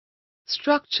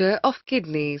Structure of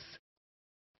kidneys.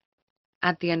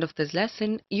 At the end of this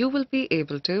lesson, you will be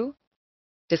able to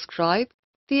describe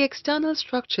the external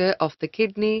structure of the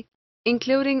kidney,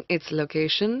 including its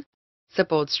location,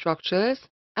 support structures,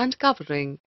 and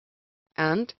covering,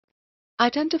 and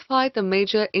identify the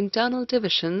major internal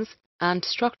divisions and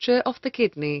structure of the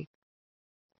kidney.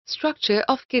 Structure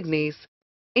of kidneys.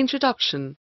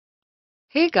 Introduction.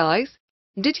 Hey guys,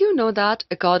 did you know that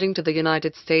according to the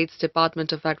United States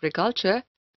Department of Agriculture,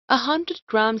 a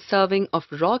 100-gram serving of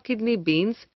raw kidney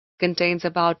beans contains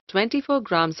about 24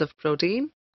 grams of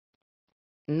protein?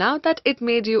 Now that it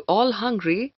made you all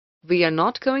hungry, we are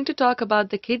not going to talk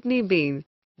about the kidney bean,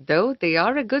 though they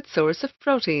are a good source of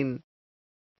protein.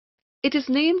 It is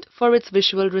named for its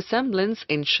visual resemblance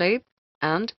in shape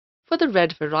and for the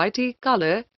red variety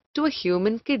color to a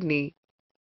human kidney.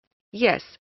 Yes,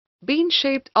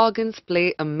 bean-shaped organs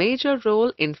play a major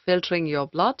role in filtering your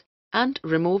blood and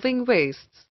removing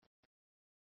wastes.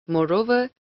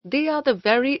 Moreover, they are the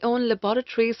very own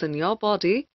laboratories in your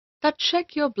body that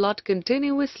check your blood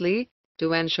continuously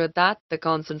to ensure that the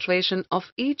concentration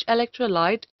of each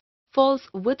electrolyte falls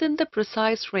within the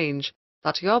precise range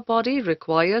that your body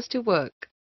requires to work.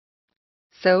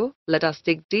 So, let us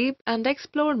dig deep and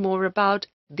explore more about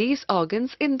these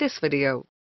organs in this video.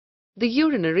 The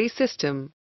urinary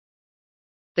system.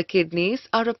 The kidneys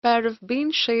are a pair of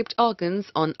bean-shaped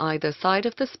organs on either side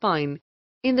of the spine,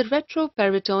 in the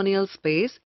retroperitoneal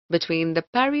space between the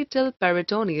parietal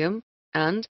peritoneum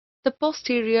and the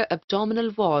posterior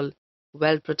abdominal wall,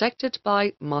 well protected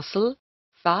by muscle,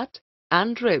 fat,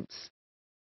 and ribs.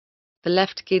 The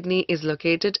left kidney is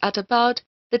located at about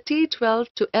the T12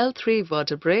 to L3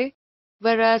 vertebrae,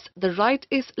 whereas the right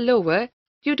is lower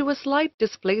due to a slight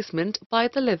displacement by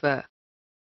the liver.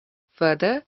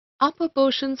 Further, upper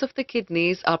portions of the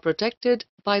kidneys are protected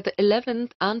by the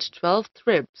 11th and 12th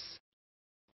ribs.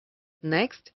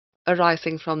 Next,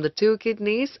 arising from the two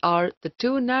kidneys are the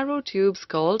two narrow tubes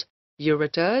called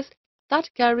ureters that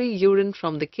carry urine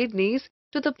from the kidneys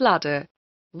to the bladder,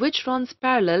 which runs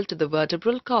parallel to the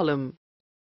vertebral column.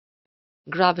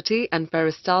 Gravity and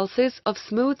peristalsis of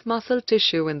smooth muscle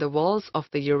tissue in the walls of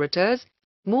the ureters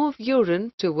move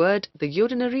urine toward the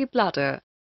urinary bladder.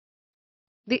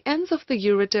 The ends of the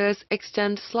ureters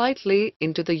extend slightly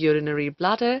into the urinary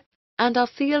bladder and are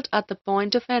sealed at the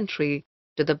point of entry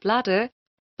to the bladder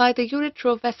by the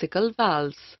uretrovesical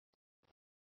valves.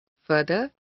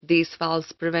 Further, these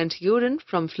valves prevent urine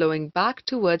from flowing back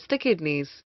towards the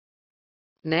kidneys.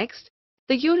 Next,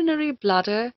 the urinary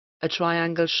bladder, a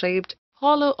triangle-shaped,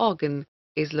 hollow organ,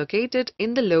 is located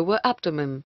in the lower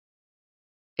abdomen.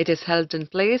 It is held in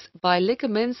place by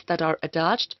ligaments that are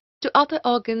attached to other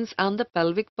organs and the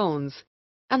pelvic bones,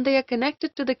 and they are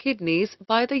connected to the kidneys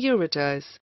by the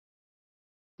ureters.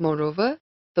 Moreover,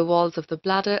 the walls of the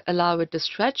bladder allow it to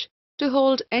stretch to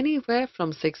hold anywhere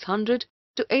from 600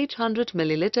 to 800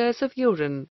 milliliters of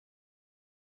urine.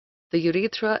 The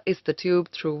urethra is the tube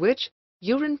through which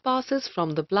urine passes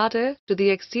from the bladder to the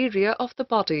exterior of the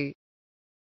body,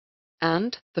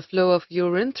 and the flow of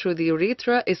urine through the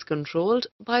urethra is controlled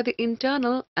by the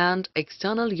internal and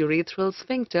external urethral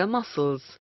sphincter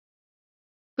muscles.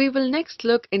 We will next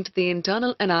look into the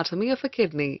internal anatomy of a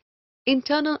kidney.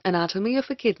 Internal anatomy of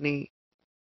a kidney.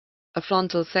 A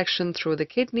frontal section through the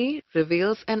kidney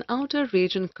reveals an outer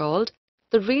region called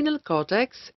the renal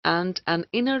cortex and an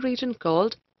inner region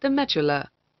called the medulla.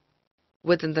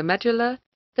 Within the medulla,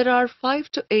 there are 5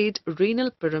 to 8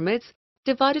 renal pyramids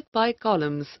divided by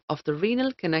columns of the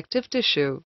renal connective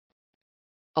tissue.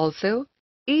 Also,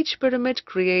 each pyramid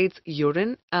creates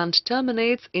urine and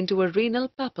terminates into a renal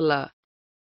papilla.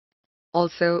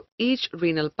 Also, each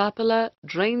renal papilla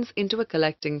drains into a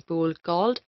collecting pool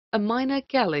called a minor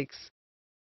calyx.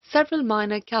 Several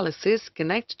minor calyces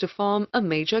connect to form a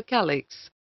major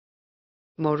calyx.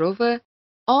 Moreover,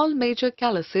 all major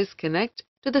calyces connect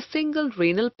to the single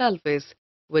renal pelvis,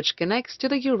 which connects to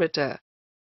the ureter.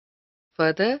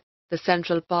 Further, the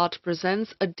central part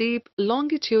presents a deep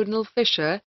longitudinal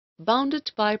fissure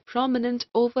bounded by prominent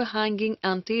overhanging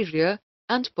anterior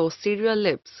and posterior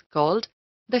lips called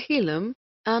the hilum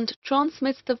and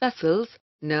transmits the vessels,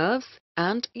 nerves,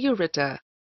 and ureter.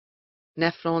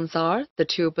 Nephrons are the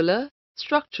tubular,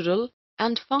 structural,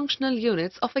 and functional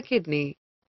units of a kidney.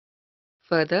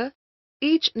 Further,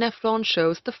 each nephron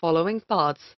shows the following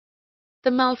parts: the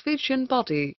Malpighian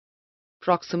body,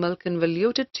 proximal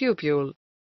convoluted tubule,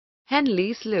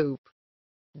 Henle's loop,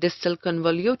 distal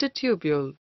convoluted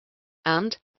tubule,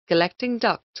 and collecting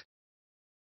duct.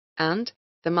 And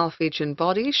the Malpighian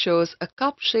body shows a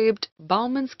cup-shaped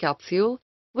Bowman's capsule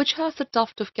which has a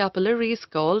tuft of capillaries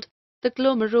called the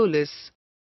glomerulus.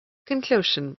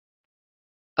 Conclusion.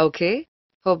 Okay,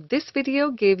 hope this video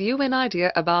gave you an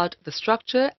idea about the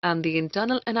structure and the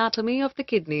internal anatomy of the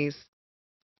kidneys.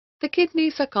 The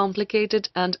kidneys are complicated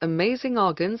and amazing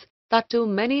organs that do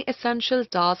many essential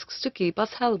tasks to keep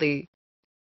us healthy.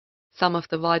 Some of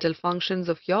the vital functions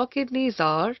of your kidneys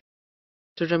are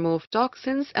to remove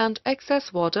toxins and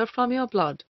excess water from your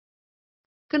blood,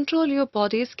 control your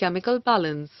body's chemical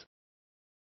balance,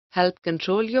 help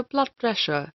control your blood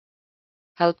pressure,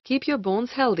 help keep your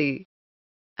bones healthy,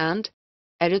 and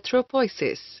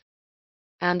erythropoiesis.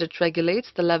 And it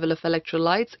regulates the level of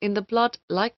electrolytes in the blood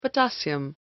like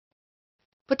potassium.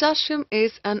 Potassium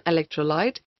is an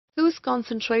electrolyte whose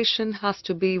concentration has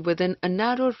to be within a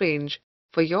narrow range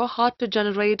for your heart to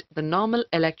generate the normal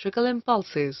electrical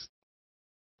impulses.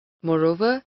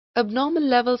 Moreover, abnormal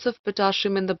levels of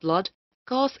potassium in the blood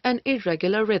cause an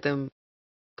irregular rhythm,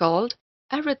 called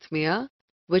arrhythmia,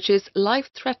 which is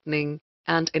life-threatening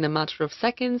and in a matter of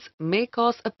seconds may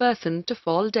cause a person to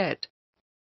fall dead.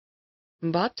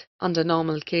 But under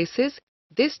normal cases,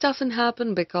 this doesn't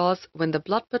happen because when the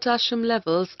blood potassium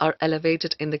levels are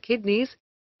elevated in the kidneys,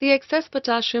 the excess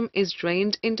potassium is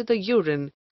drained into the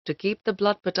urine to keep the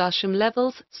blood potassium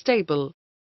levels stable.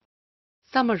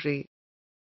 Summary.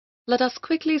 Let us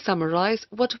quickly summarize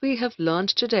what we have learned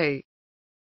today.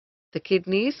 The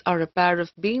kidneys are a pair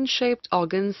of bean-shaped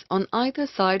organs on either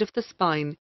side of the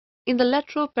spine, in the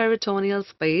lateroperitoneal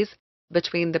space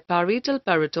between the parietal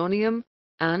peritoneum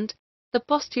and the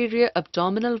posterior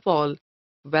abdominal wall,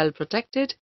 well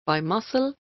protected by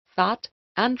muscle, fat,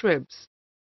 and ribs.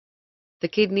 The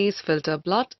kidneys filter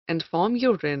blood and form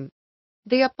urine.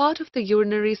 They are part of the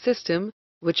urinary system,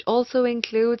 which also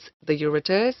includes the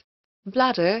ureters,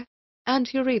 bladder,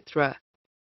 and urethra.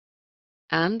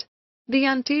 And the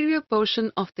anterior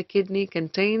portion of the kidney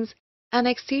contains an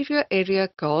exterior area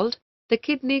called the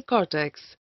kidney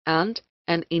cortex and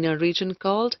an inner region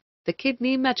called the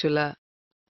kidney medulla.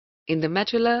 In the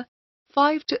medulla,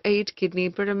 5 to 8 kidney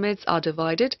pyramids are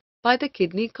divided by the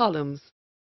kidney columns.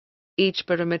 Each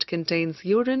pyramid contains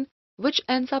urine which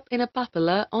ends up in a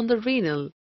papilla on the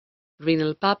renal.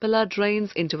 Renal papilla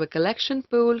drains into a collection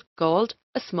pool called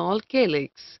a small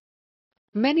calyx.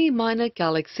 Many minor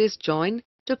calyxes join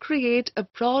to create a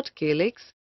broad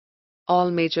calyx.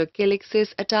 All major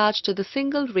calyxes attach to the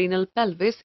single renal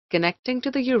pelvis connecting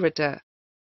to the ureter.